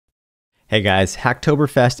Hey guys,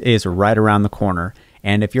 Hacktoberfest is right around the corner.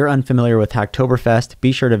 And if you're unfamiliar with Hacktoberfest,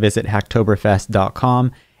 be sure to visit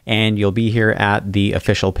hacktoberfest.com and you'll be here at the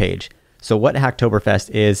official page. So what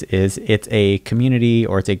Hacktoberfest is it's a community,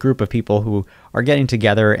 or it's a group of people who are getting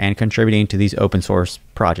together and contributing to these open source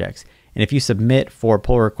projects. And if you submit for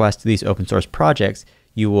pull requests to these open source projects,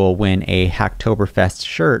 you will win a Hacktoberfest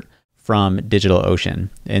shirt from DigitalOcean.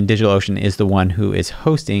 And DigitalOcean is the one who is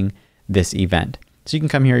hosting this event. So you can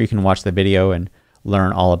come here, you can watch the video and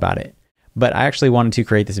learn all about it. But I actually wanted to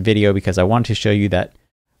create this video because I wanted to show you that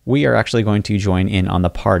we are actually going to join in on the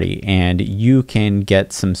party, and you can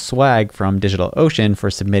get some swag from DigitalOcean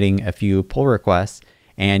for submitting a few pull requests.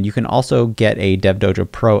 And you can also get a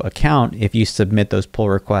DevDojo Pro account if you submit those pull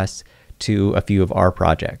requests to a few of our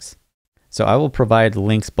projects. So I will provide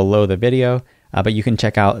links below the video, but you can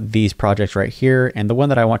check out these projects right here. And the one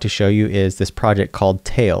that I want to show you is this project called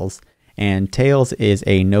Tails. And Tails is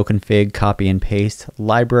a no-config copy and paste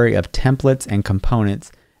library of templates and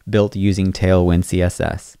components built using Tailwind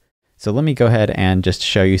CSS. So let me go ahead and just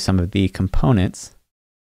show you some of the components.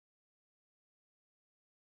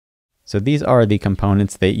 So these are the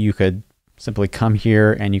components that you could simply come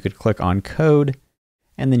here and you could click on code,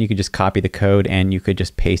 and then you could just copy the code and you could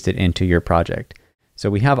just paste it into your project. So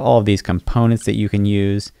we have all of these components that you can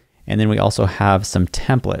use, and then we also have some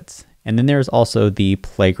templates. And then there's also the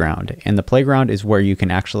playground, and the playground is where you can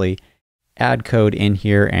actually add code in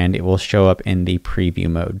here and it will show up in the preview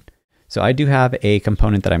mode. So I do have a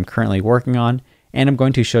component that I'm currently working on, and I'm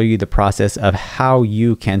going to show you the process of how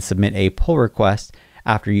you can submit a pull request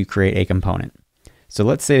after you create a component. So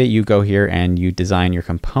let's say that you go here and you design your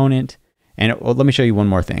component, and let me show you one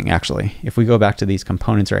more thing actually. If we go back to these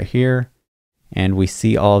components right here and we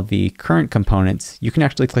see all the current components, you can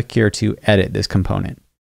actually click here to edit this component.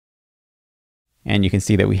 And you can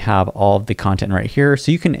see that we have all of the content right here.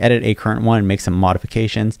 So you can edit a current one, make some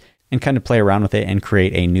modifications, and kind of play around with it and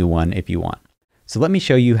create a new one if you want. So let me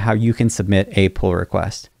show you how you can submit a pull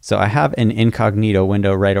request. So I have an incognito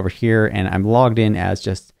window right over here, and I'm logged in as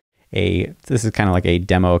just this is kind of like a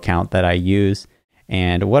demo account that I use.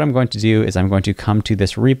 And what I'm going to do is I'm going to come to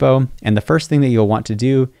this repo, and the first thing that you'll want to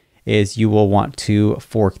do is you will want to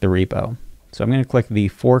fork the repo. So I'm going to click the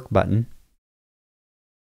fork button,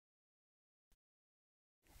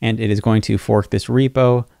 and it is going to fork this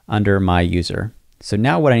repo under my user. So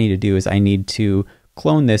now what I need to do is I need to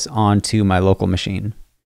clone this onto my local machine.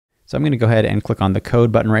 So I'm going to go ahead and click on the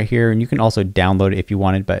code button right here, and you can also download it if you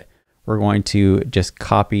wanted, but we're going to just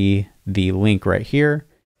copy the link right here,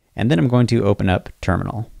 and then I'm going to open up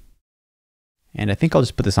Terminal. And I think I'll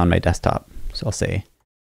just put this on my desktop. So I'll say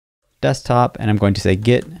desktop, and I'm going to say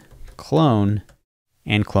git clone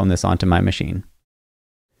and clone this onto my machine.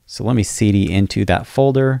 So let me cd into that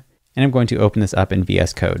folder, and I'm going to open this up in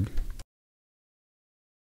VS Code.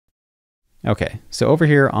 Okay, so over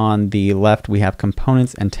here on the left, we have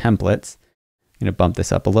components and templates. I'm going to bump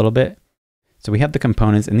this up a little bit. So we have the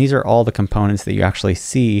components, and these are all the components that you actually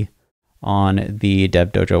see on the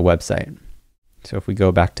DevDojo website. So if we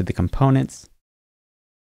go back to the components,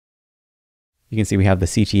 you can see we have the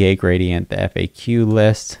CTA gradient, the FAQ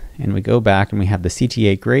list, and we go back and we have the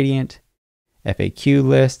CTA gradient, FAQ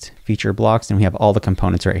list, feature blocks, and we have all the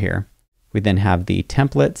components right here. We then have the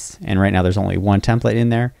templates, and right now there's only one template in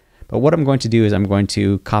there. But what I'm going to do is I'm going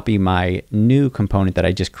to copy my new component that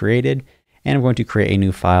I just created, and I'm going to create a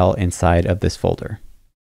new file inside of this folder.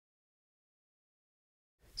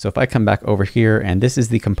 So if I come back over here, and this is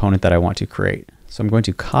the component that I want to create. So I'm going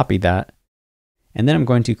to copy that, and then I'm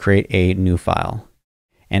going to create a new file.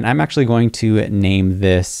 And I'm actually going to name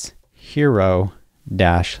this hero-learn.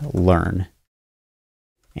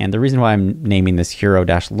 And the reason why I'm naming this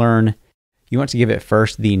hero-learn, you want to give it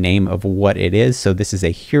first the name of what it is. So this is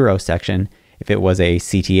a hero section. If it was a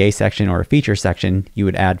CTA section or a feature section, you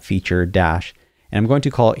would add feature dash. And I'm going to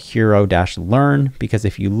call it hero-learn because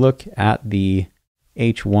if you look at the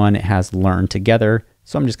H1, it has learn together.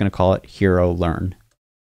 So I'm just going to call it hero-learn.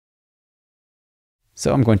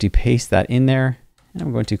 So I'm going to paste that in there, and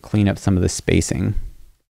I'm going to clean up some of the spacing.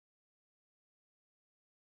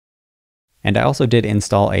 And I also did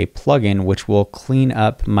install a plugin which will clean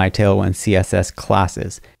up my Tailwind CSS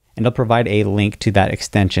classes, and I'll provide a link to that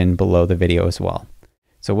extension below the video as well.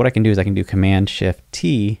 So what I can do is I can do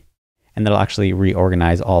Command-Shift-T, and that'll actually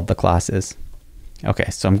reorganize all of the classes. Okay,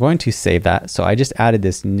 so I'm going to save that. So I just added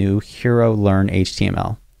this new hero-learn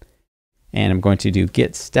HTML, and I'm going to do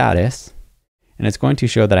git status, and it's going to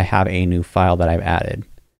show that I have a new file that I've added.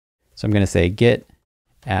 So I'm going to say git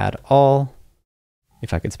add all,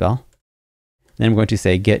 if I could spell. Then I'm going to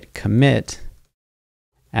say git commit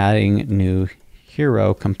adding new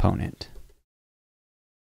hero component.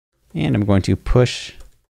 And I'm going to push,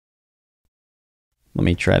 let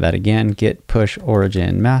me try that again, git push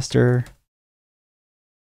origin master.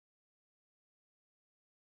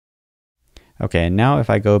 Okay, and now if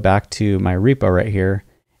I go back to my repo right here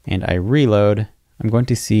and I reload, I'm going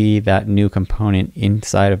to see that new component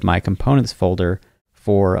inside of my components folder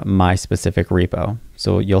for my specific repo.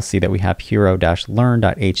 So you'll see that we have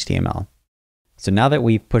hero-learn.html. So now that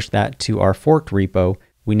we've pushed that to our forked repo,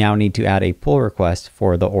 we now need to add a pull request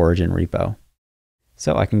for the origin repo.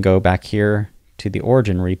 So I can go back here to the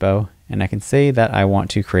origin repo and I can say that I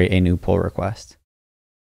want to create a new pull request.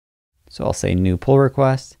 So I'll say new pull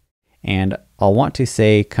request, and I'll want to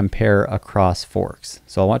say compare across forks.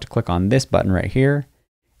 So I'll want to click on this button right here,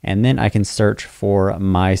 and then I can search for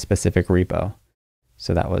my specific repo.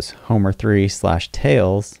 So that was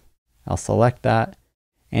homer3/tails. I'll select that,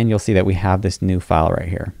 and you'll see that we have this new file right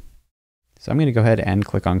here. So I'm going to go ahead and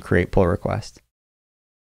click on create pull request.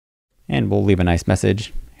 And we'll leave a nice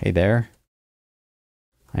message. Hey there.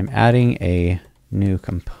 I'm adding a new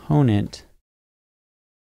component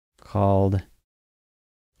called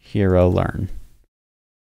Hero Learn.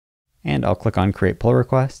 And I'll click on create pull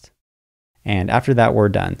request. And after that, we're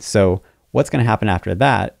done. So what's going to happen after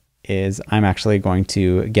that is I'm actually going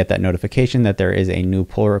to get that notification that there is a new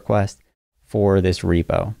pull request for this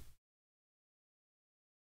repo.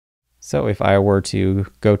 So if I were to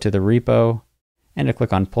go to the repo and to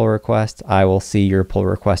click on pull request, I will see your pull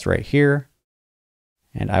request right here.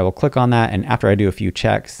 And I will click on that. And after I do a few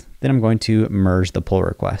checks, then I'm going to merge the pull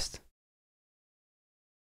request.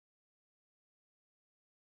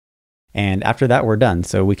 And after that, we're done.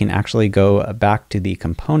 So we can actually go back to the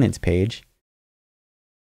components page.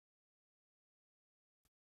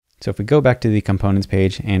 So if we go back to the components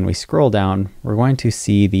page and we scroll down, we're going to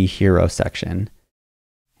see the hero section.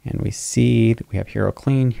 And we see that we have hero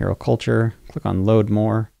clean, hero culture. Click on load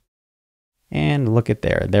more. And look at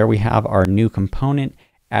there. There we have our new component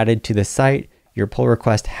added to the site. Your pull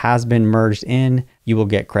request has been merged in. You will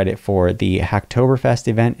get credit for the Hacktoberfest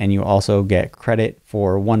event, and you also get credit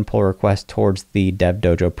for one pull request towards the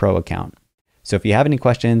DevDojo Pro account. So if you have any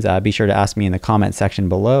questions, be sure to ask me in the comment section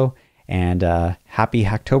below. And happy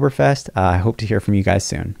Hacktoberfest. I hope to hear from you guys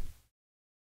soon.